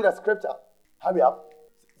 Go back to the scripture. Hurry up.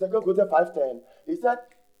 2 Corinthians 5:10. He said,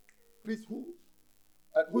 please,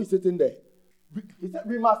 who is sitting there? He said,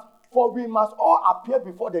 we must all appear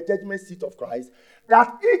before the judgment seat of Christ,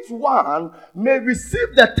 that each one may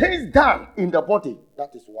receive the things done in the body.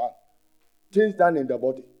 That is one. Things done in the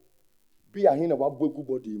body. Be a hin about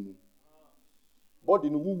body. Body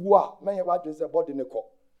no woo, may have just a body in a cop.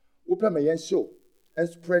 Open my show and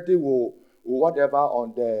spread it whatever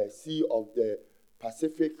on the sea of the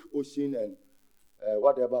Pacific Ocean and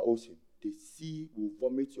whatever ocean. The sea will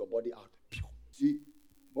vomit your body out. See,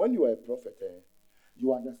 when you are a prophet,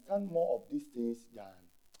 you understand more of these things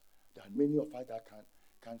than many of us that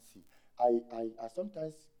can't see. I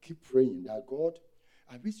sometimes keep praying that God,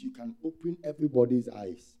 I wish you can open everybody's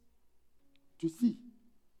eyes to see.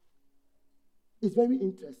 It's very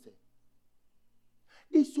interesting.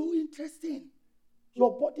 It's so interesting.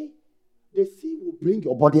 Your body, the sea will bring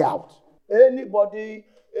your body out. Anybody,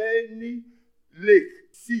 any lake,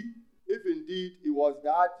 sea, if indeed it was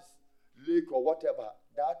that lake or whatever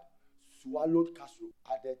that swallowed Castro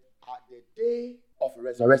at the day of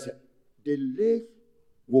resurrection, the lake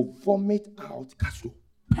will vomit out Castro.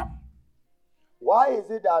 Why is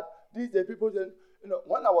it that these days people say,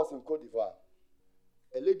 when I was in Cote d'Ivoire,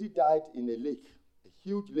 a lady died in a lake, a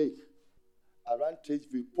huge lake, around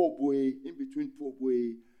Traceville, Poboué, in between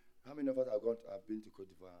Poboué. How many of us have been to Cote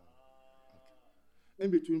d'Ivoire? Okay.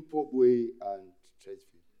 In between Poboué and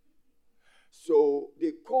Traceville. So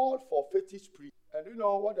they called for fetish priest. And you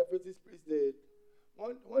know what the fetish priest did?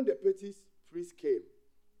 When the fetish priest came,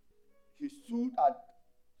 he stood at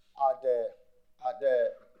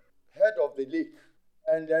the head of the lake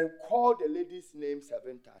and then called the lady's name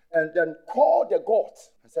 7 times. And then called the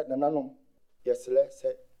gods and said, no. Yes,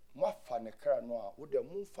 said, Mafa ne kra no a wo de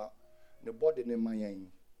mumfa ne body ne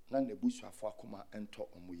mayan na ne busuafo akoma ento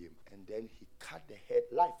omuyem. And then he cut the head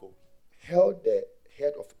live, held the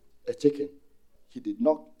head of a chicken. He did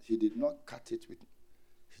not cut it with,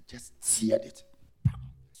 he just seared it,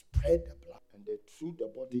 spread the blood, and they threw the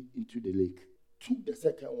body into the lake. Took the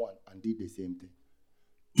second one and did the same thing.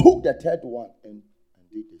 Took the third one and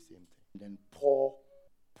did the same thing. And then pour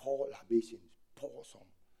libations, pour some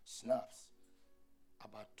snaps,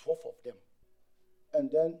 about 12 of them.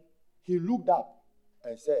 And then he looked up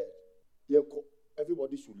and said,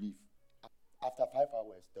 everybody should leave. After 5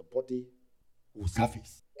 hours, the body will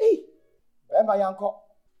surface. Hey!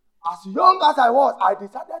 As young as I was,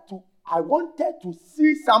 I wanted to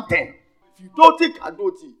see something. If you don't think I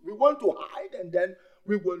don't see, we want to hide, and then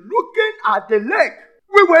we were looking at the lake.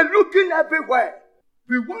 We were looking everywhere.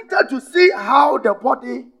 We wanted to see how the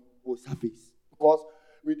body will surface, because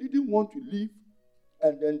we didn't want to leave,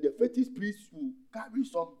 and then the fetish priest will carry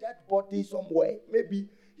some dead body somewhere. Maybe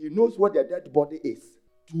he knows where the dead body is.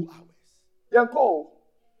 2 hours. Yanko,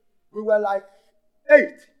 we were like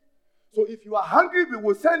 8. So if you are hungry, we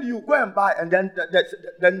will send you, go and buy, and then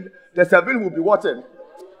the 7 will be watching.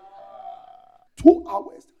 2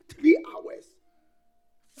 hours, 3 hours,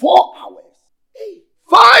 4 hours,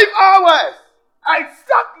 5 hours,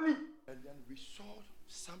 exactly. And then we saw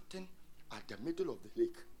something at the middle of the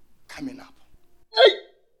lake coming up. Hey!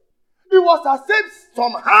 It was as if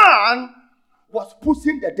some hand was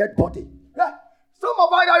pushing the dead body. Some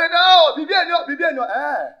of us are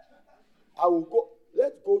I will go.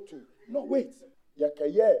 Let's go to. No, wait.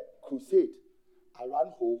 Yakaye crusade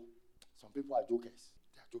around home. Some people are jokers.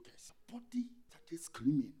 They are jokers. Body started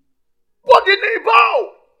screaming. Body bow.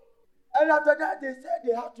 And after that, they said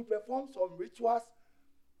they had to perform some rituals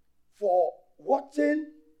for watching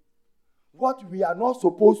what we are not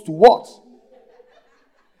supposed to watch.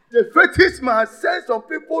 The fetish man sent some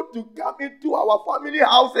people to come into our family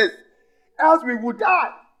houses, else we would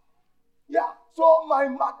die. Yeah. So my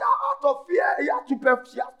mother, out of fear,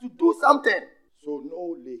 she has to do something. So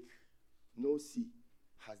no lake, no sea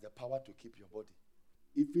has the power to keep your body.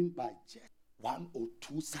 Even by just 1 or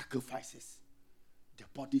 2 sacrifices, the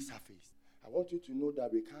body surface. I want you to know that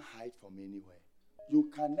we can't hide from anywhere. You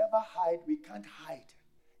can never hide. We can't hide.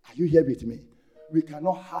 Are you here with me? We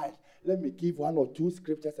cannot hide. Let me give 1 or 2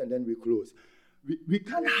 scriptures and then we close. We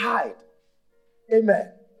can't hide.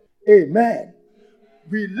 Amen. Amen.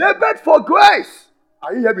 We labored for grace.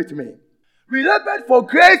 Are you here with me? We labored for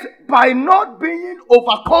grace by not being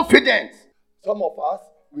overconfident. Some of us,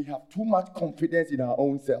 we have too much confidence in our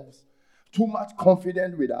own selves. Too much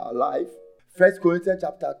confidence with our life. 1 Corinthians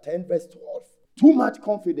chapter 10 verse 12. Too much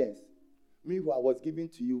confidence. Meanwhile, was given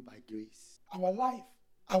to you by grace.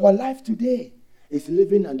 Our life today is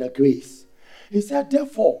living under grace. He said,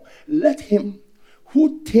 therefore, let him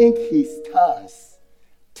who think he stands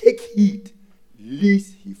take heed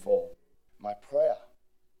lest he fall. My prayer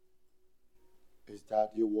is that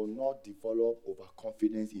you will not develop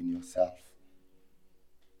overconfidence in yourself.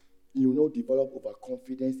 You will not develop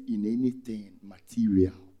overconfidence in anything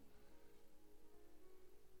material.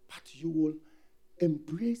 But you will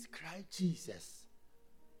embrace Christ Jesus.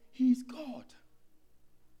 He is God.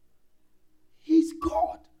 He is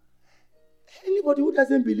God. Anybody who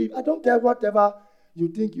doesn't believe, I don't care whatever you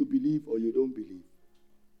think you believe or you don't believe.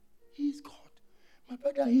 He is God. My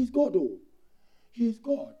brother, he is God. Oh, he is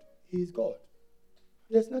God. He is God.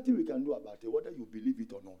 There's nothing we can do about it, whether you believe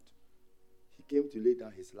it or not. He came to lay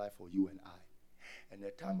down his life for you and I. And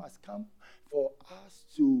the time has come for us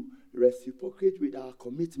to reciprocate with our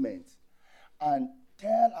commitments and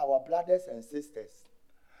tell our brothers and sisters.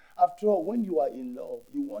 After all, when you are in love,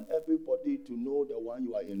 you want everybody to know the one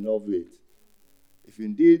you are in love with. If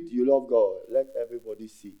indeed you love God, let everybody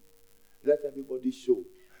see. Let everybody show.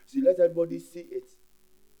 So let everybody see it.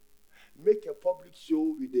 Make a public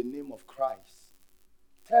show with the name of Christ.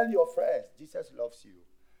 Tell your friends, Jesus loves you.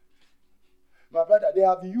 My brother, they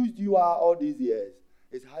have used you all these years.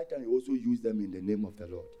 It's high time you also use them in the name of the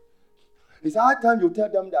Lord. It's high time you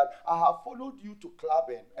tell them that I have followed you to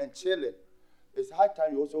clubbing and chilling. It's high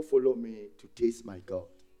time you also follow me to taste my God.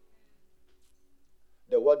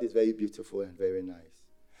 The world is very beautiful and very nice.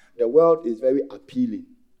 The world is very appealing.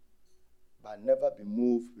 But never be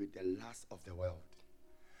moved with the lust of the world.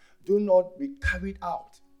 Do not be carried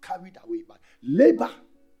away, but labor.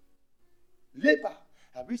 Labor.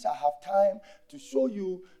 I wish I have time to show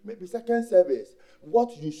you, maybe second service,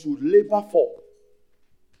 what you should labor for.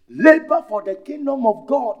 Labor for the kingdom of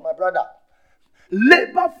God, my brother.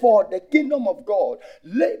 Labor for the kingdom of God.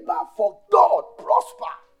 Labor for God.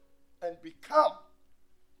 Prosper and become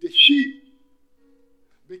the sheep.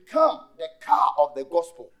 Become the car of the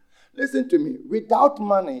gospel. Listen to me. Without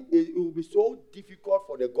money, it will be so difficult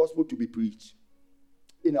for the gospel to be preached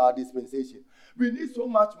in our dispensation. We need so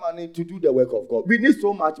much money to do the work of God. We need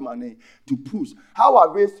so much money to push. How I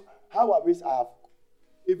wish I have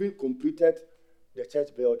even completed the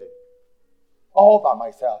church building all by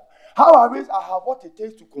myself. How I wish I have what it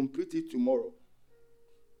takes to complete it tomorrow.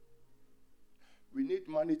 We need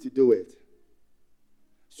money to do it.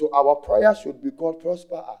 So our prayer should be, God,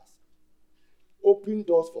 prosper us. Open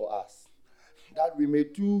doors for us, that we may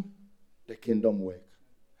do the kingdom work,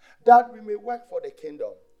 that we may work for the kingdom.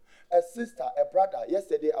 A sister, a brother,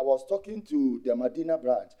 yesterday I was talking to the Medina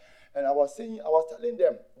branch, and I was telling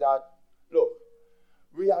them that, look,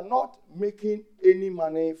 we are not making any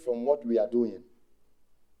money from what we are doing.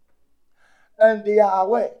 And they are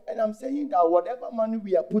aware. And I'm saying that whatever money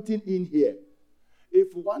we are putting in here,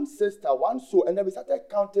 if one sister, one soul, and then we started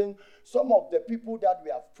counting some of the people that we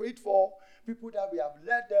have prayed for, people that we have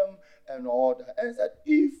led them, and all that. And said,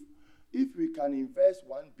 if we can invest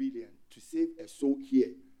 1 billion to save a soul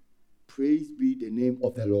here, praise be the name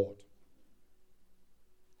of the Lord.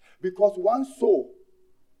 Because one soul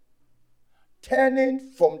turning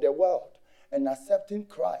from the world and accepting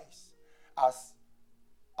Christ as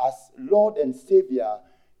Lord and Savior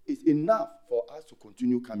is enough for us to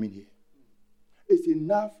continue coming here. It's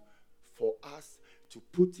enough for us to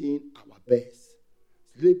put in our best.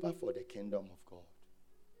 Labor for the kingdom of God.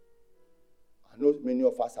 I know many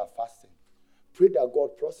of us are fasting. Pray that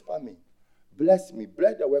God prosper me. Bless me.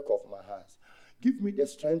 Bless the work of my hands. Give me the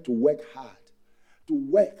strength to work hard. To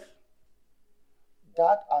work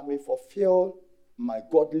that I may fulfill my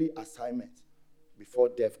godly assignment before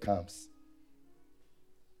death comes.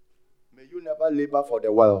 May you never labor for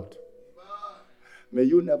the world. May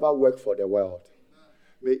you never work for the world.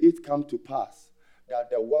 May it come to pass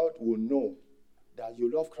that the world will know that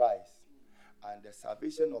you love Christ and the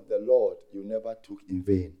salvation of the Lord you never took in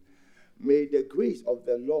vain. May the grace of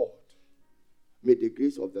the Lord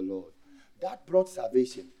that brought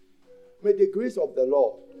salvation, may the grace of the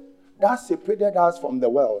Lord that separated us from the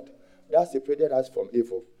world, that separated us from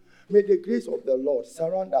evil, may the grace of the Lord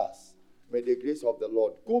surround us. May the grace of the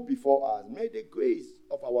Lord go before us. May the grace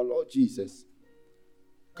of our Lord Jesus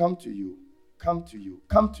come to you. Come to you.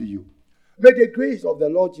 Come to you. May the grace of the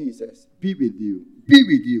Lord Jesus be with you. Be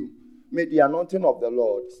with you. May the anointing of the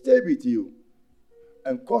Lord stay with you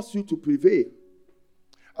and cause you to prevail.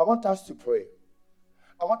 I want us to pray.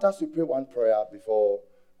 I want us to pray one prayer before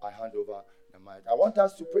I hand over the mic. I want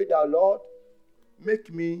us to pray that, Lord,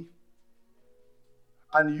 make me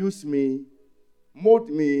and use me, mold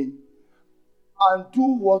me, and do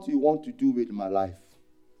what you want to do with my life.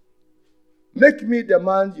 Make me the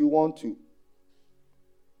man you want to.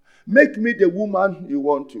 Make me the woman you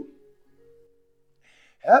want to.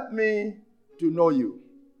 Help me to know you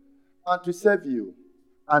and to serve you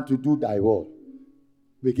and to do thy will.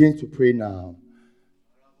 Begin to pray now.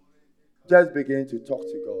 Just begin to talk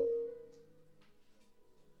to God.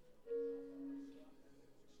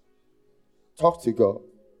 Talk to God.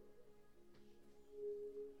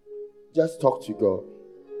 Just talk to God.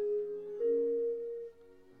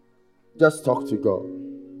 Just talk to God.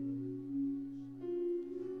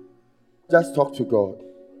 Just talk to God.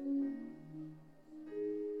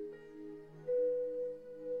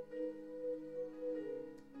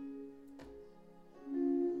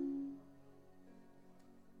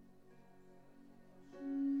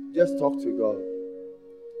 Just talk to God.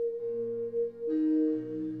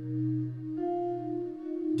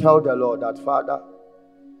 Tell the Lord that, Father,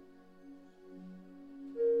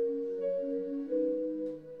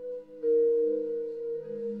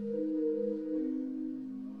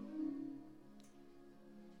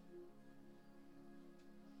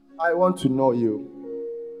 I want to know you.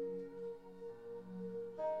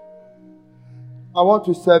 I want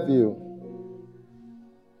to serve you.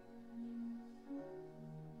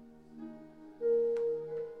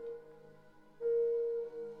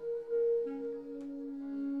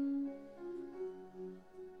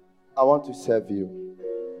 I want to serve you.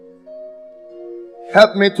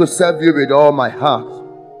 Help me to serve you with all my heart.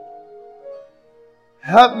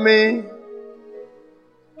 Help me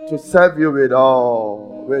to serve you with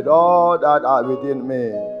all that are within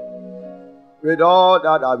me. With all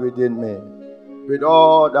that are within me. With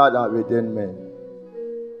all that are within me.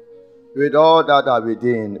 With all that are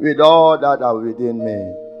within. With all that are within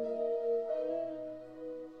me.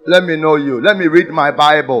 Let me know you. Let me read my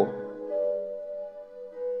Bible.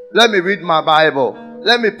 Let me read my Bible.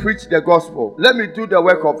 Let me preach the gospel. Let me do the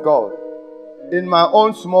work of God. In my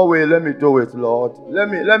own small way, let me do it, Lord. Let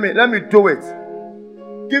me do it.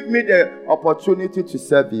 Give me the opportunity to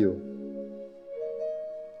serve you.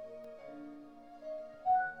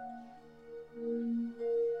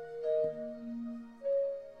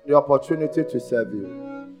 The opportunity to serve you.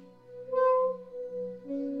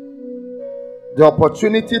 The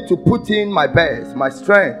opportunity to put in my best, my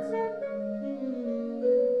strength.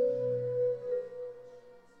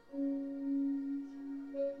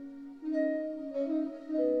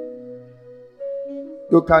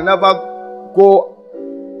 You can never go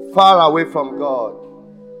far away from God.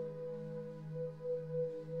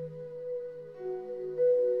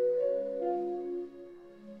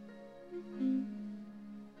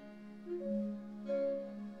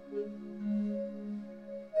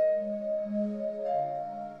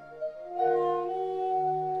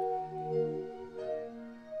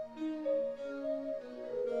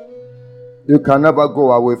 You can never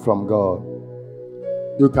go away from God.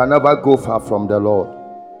 You can never go far from the Lord.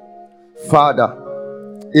 Father,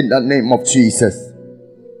 in the name of Jesus,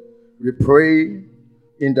 we pray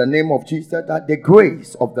in the name of Jesus that the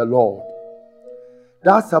grace of the Lord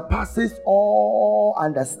that surpasses all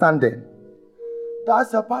understanding,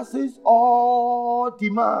 that surpasses all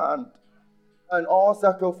demand and all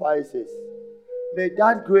sacrifices, may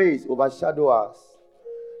that grace overshadow us.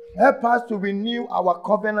 Help us to renew our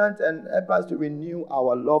covenant and help us to renew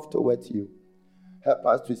our love towards you. Help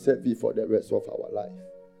us to serve you for the rest of our life.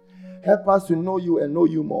 Help us to know you and know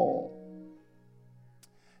you more.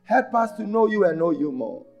 Help us to know you and know you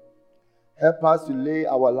more. Help us to lay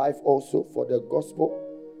our life also for the gospel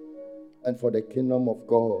and for the kingdom of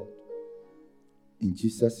God. In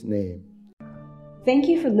Jesus' name. Thank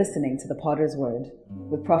you for listening to The Potter's Word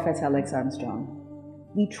with Prophet Alex Armstrong.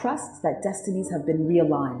 We trust that destinies have been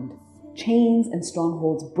realigned, chains and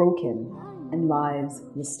strongholds broken, and lives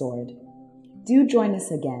restored. Do join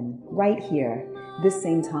us again right here this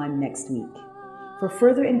same time next week. For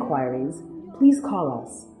further inquiries, please call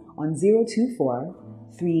us on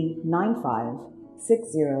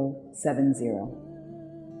 024-395-6070.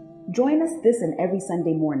 Join us this and every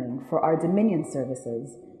Sunday morning for our Dominion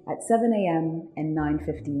services at 7 a.m. and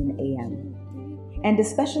 9:15 a.m. And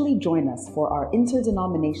especially join us for our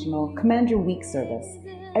interdenominational Command Your Week service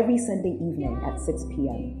every Sunday evening at 6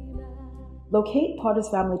 p.m. Locate Potter's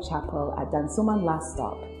Family Chapel at Dansoman Last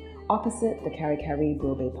Stop, opposite the Karikari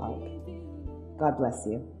Brobe Park. God bless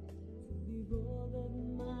you.